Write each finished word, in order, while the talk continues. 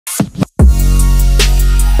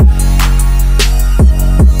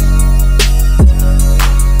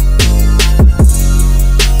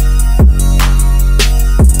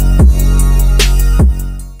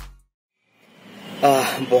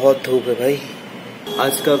बहुत धूप है भाई।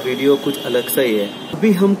 आज का वीडियो कुछ अलग सा ही है।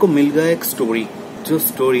 अभी हमको मिल गया एक स्टोरी, जो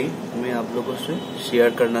स्टोरी मैं आप लोगों से शेयर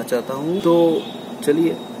करना चाहता हूँ। तो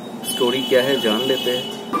चलिए स्टोरी क्या है जान लेते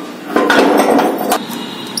हैं।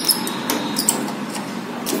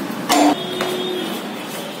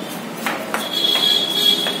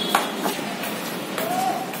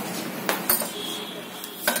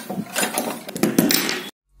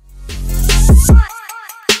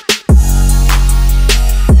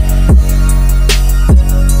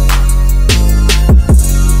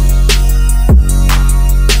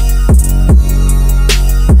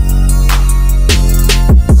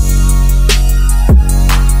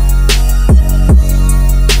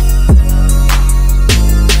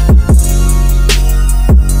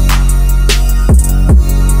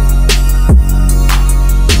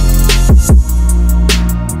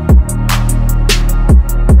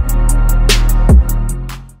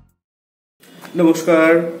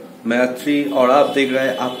 नमस्कार, मैं अत्री और आप देख रहे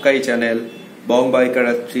हैं आपका ही चैनल बोंगबाइकर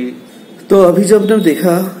अत्री। तो अभी जब मैंने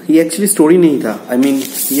देखा, ये एक्चुअली स्टोरी नहीं था, I mean,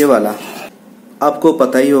 ये वाला आपको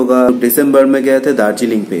पता ही होगा। दिसंबर में गए थे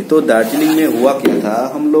दार्जिलिंग पे। तो दार्जिलिंग में हुआ क्या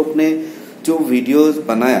था, हम लोग ने जो वीडियोस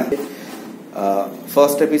बनाया,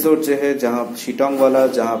 फर्स्ट एपिसोड जो है जहाँ शिटोंग वाला,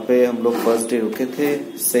 जहाँ पे हम लोग फर्स्ट डे रुके थे।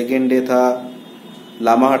 सेकेंड डे था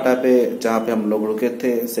लामाहाटा पे, जहाँ पे हम लोग रुके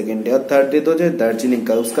थे सेकेंड डे। और थर्ड डे तो जो दार्जिलिंग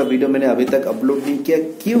का, उसका वीडियो मैंने अभी तक अपलोड नहीं किया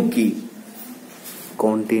क्योंकि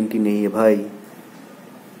कंटेंट ही नहीं है भाई।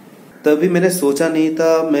 तभी मैंने सोचा नहीं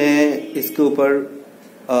था मैं इसके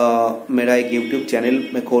ऊपर मेरा एक यूट्यूब चैनल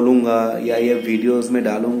में खोलूंगा या ये वीडियोस में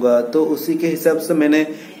डालूंगा। तो उसी के हिसाब से मैंने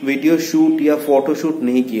वीडियो शूट या फोटो शूट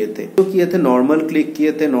नहीं किए थे। तो किए थे नॉर्मल क्लिक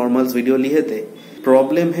किए थे, नॉर्मल वीडियो लिए थे।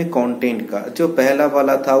 प्रॉब्लम है कंटेंट का। जो पहला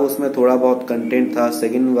वाला था उसमें थोड़ा बहुत कंटेंट था,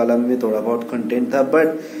 सेकंड वाला में थोड़ा बहुत कंटेंट था, बट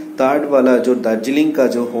थर्ड वाला जो दार्जिलिंग का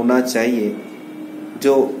जो होना चाहिए,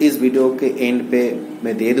 जो इस वीडियो के एंड पे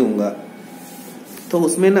मैं दे दूंगा, तो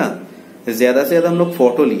उसमें ना ज्यादा से ज्यादा हम लोग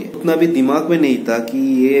फोटो लिए। उतना भी दिमाग में नहीं था कि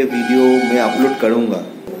ये वीडियो मैं अपलोड करूंगा।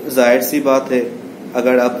 जाहिर सी बात है,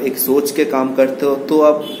 अगर आप एक सोच के काम करते हो तो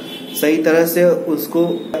आप सही तरह से उसको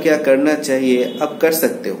क्या करना चाहिए आप कर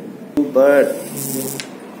सकते हो। बट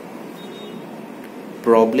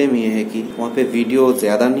प्रॉब्लम ये है कि वहाँ पे वीडियो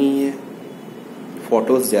ज्यादा नहीं है,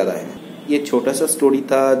 फोटोज ज्यादा है। ये छोटा सा स्टोरी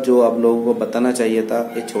था जो आप लोगों को बताना चाहिए था।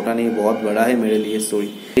 ये छोटा नहीं, बहुत बड़ा है मेरे लिए स्टोरी।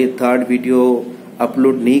 ये थर्ड वीडियो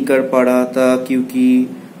अपलोड नहीं कर पा रहा था क्योंकि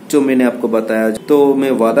जो मैंने आपको बताया। तो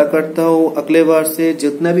मैं वादा करता हूँ अगले बार से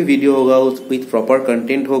जितना भी वीडियो होगा उस विथ प्रॉपर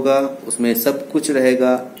कंटेंट होगा, उसमें सब कुछ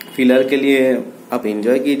रहेगा। फिलहाल के लिए आप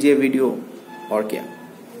एंजॉय कीजिए वीडियो, और क्या।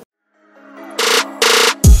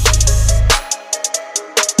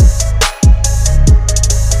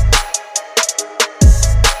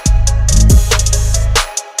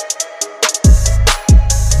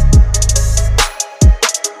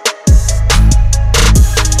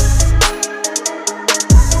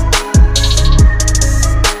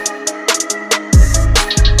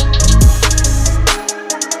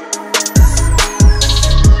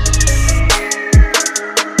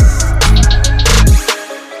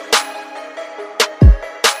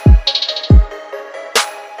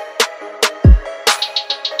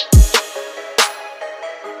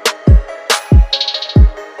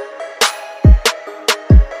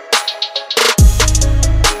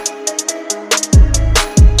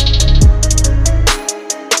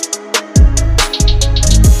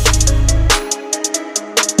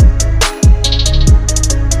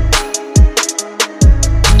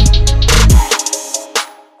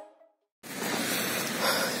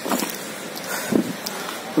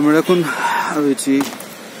 তোমরা এখন হয়েছি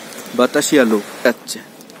বাতাসি আলো যাচ্ছে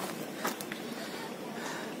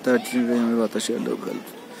দার্জিলিং में বাতাসি আলো help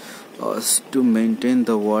us to maintain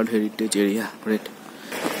the world heritage area, right?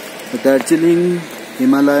 The Darjeeling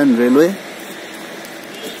Himalayan Railway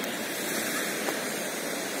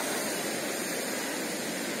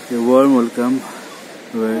a warm welcome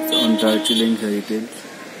on Darjeeling Heritage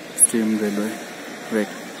Steam Railway,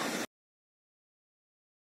 right?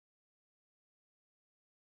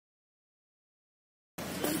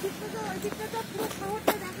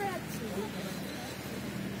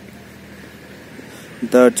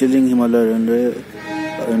 Darjeeling Himalayan Railway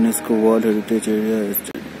UNESCO World Heritage Area is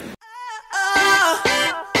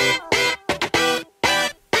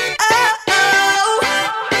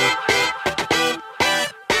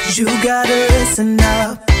you gotta listen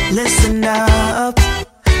up.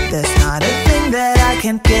 There's not a thing that I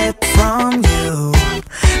can't get from you.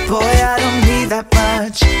 Boy, I don't need that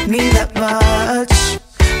much.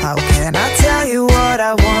 How can I tell you what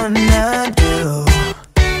I wanna do?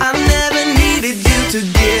 I've never needed you to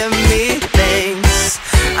give me things.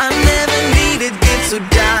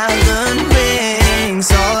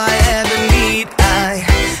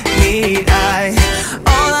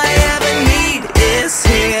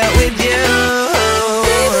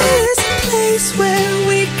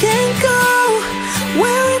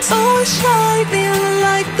 always shining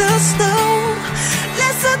like the snow.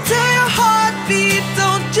 Listen to your heartbeat,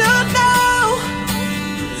 don't you know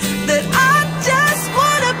that I just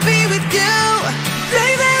wanna be with you?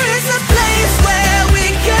 Baby, there is a place where we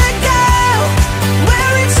can go,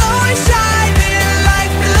 where it's always shining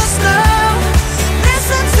like the snow.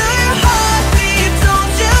 Listen to your heartbeat,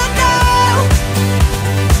 don't you know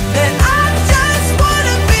that I just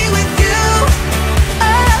wanna be with you?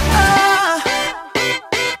 Oh, oh.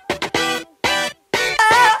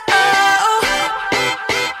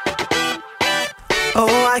 Oh,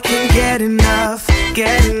 oh, I can't get enough,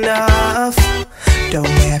 get enough.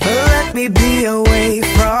 Don't ever let me be away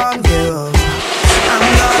from you. I'm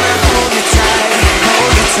gonna hold you tight,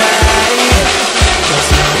 hold you tight. 'Cause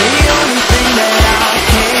you're the only thing that I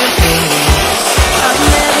can't lose. I've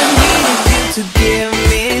never needed you to give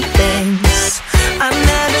me things. I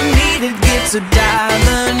never needed gifts or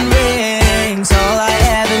diamond rings. All I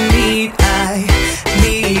ever need,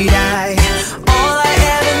 all I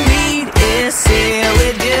ever need is here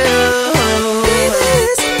with you.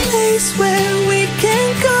 There's a place where we can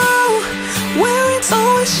go, where it's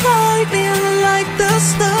always shining like the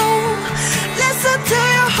snow. Listen to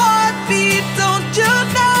your heartbeat, don't you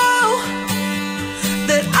know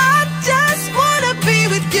that I just wanna be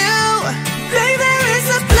with you? Baby, there is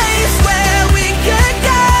a place where we can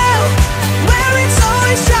go, where it's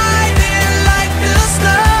always shining like the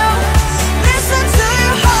snow. Listen to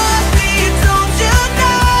your heartbeat, don't you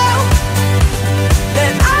know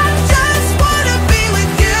that I just wanna be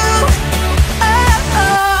with you? Oh,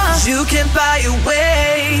 oh. You can buy your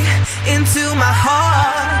way into my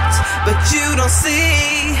heart, but you don't see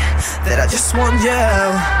that I just want you.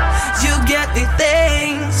 You get the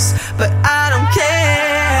things, but I don't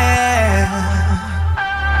care.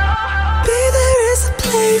 Baby, there is a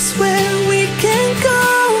place where we can go,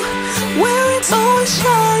 where it's always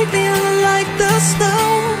shining like the snow.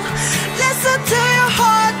 Listen to your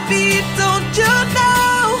heartbeat, don't you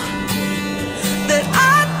know that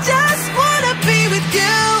I just wanna be with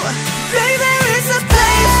you? Baby, there is a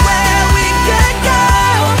place where we can go,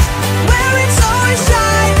 where it's always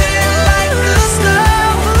shining like the snow.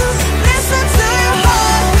 Listen to your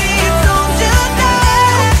heartbeat, don't you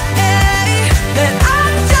know that I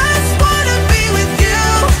just wanna be with you?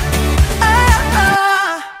 Oh,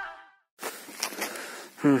 oh.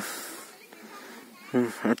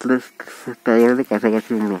 At least টাইগারের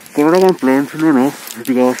কাছাকাছি হলো। কোনো রকম plan ছিল না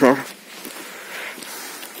এদিকে আসার,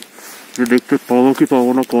 যে দেখতে পাবো কি পাবো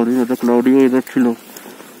না কদিন, এটা ক্লাউডি ওয়েদার ছিল।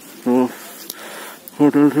 তো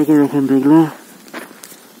হোটেল থেকে যখন দেখলাম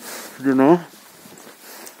যে না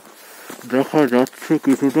দেখা যাচ্ছে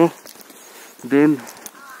কিছুটা, দেন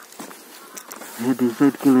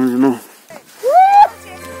ডিসাইড করলাম যে না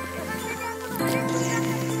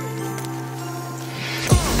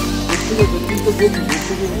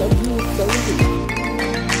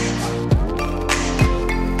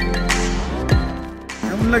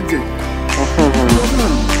কেমন লাগছে?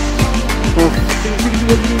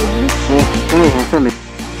 কোনো ভাষা নেই।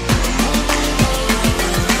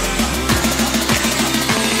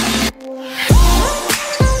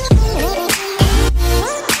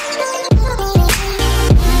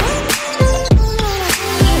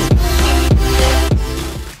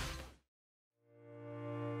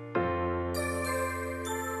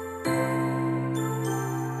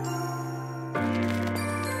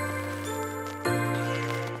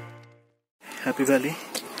 হ্যাপি ভ্যালি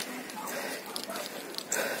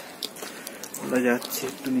আমরা যাচ্ছি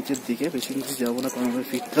একটু নিচের দিকে, বেশি কিছু যাবো না কারণ আমরা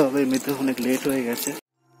ফিরতে হবে, এমনিতে অনেক লেট হয়ে গেছে।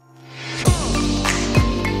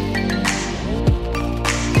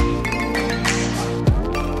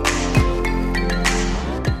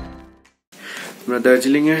 আমরা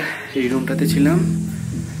দার্জিলিং এর এই রুমটাতে ছিলাম,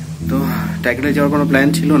 তো টাইগারে যাওয়ার কোনো প্ল্যান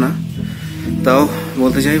ছিল না, তাও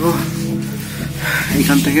বলতে চাইবো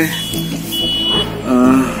এখান থেকে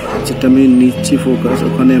যেটা আমি নিচ্ছি ফোকাস,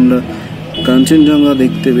 ওখানে আমরা কাঞ্চনজঙ্ঘা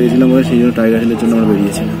দেখতে পেয়েছিলাম, সেই জন্য টাইগার হিলের জন্য আমরা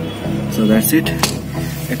বেরিয়েছিলাম। So that's it.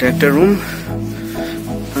 এটা একটা রুম,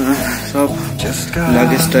 সব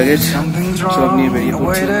লাগেজ টাগেজ সব নিয়ে বেরিয়ে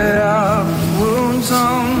পড়ছি।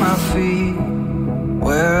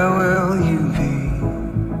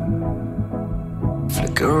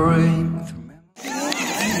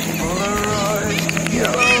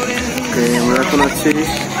 আমরা এখন আছি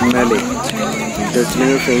ম্যালে, দার্জিলিং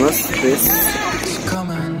এর famous place.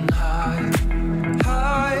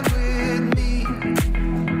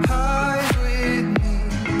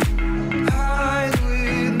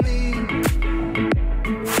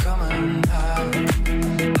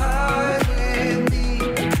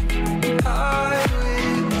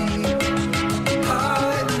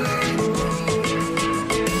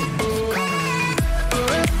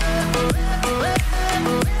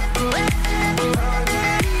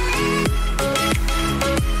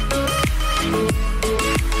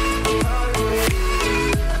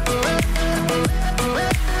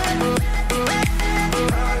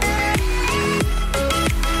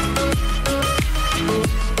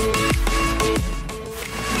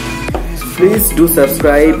 Please do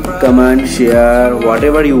subscribe, comment, share, what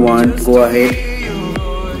ever you want, go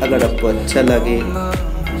ahead. अगर आपको अच्छा लगे,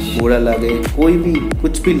 बुरा लगे, कोई भी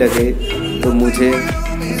कुछ भी लगे तो मुझे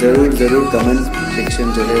ज़रूर कमेंट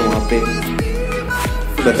सेक्शन जो है वहाँ पे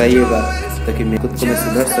बताइएगा, ताकि मैं खुद को मैं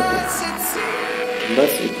सुधर सकूँ।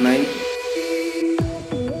 बस इतना ही।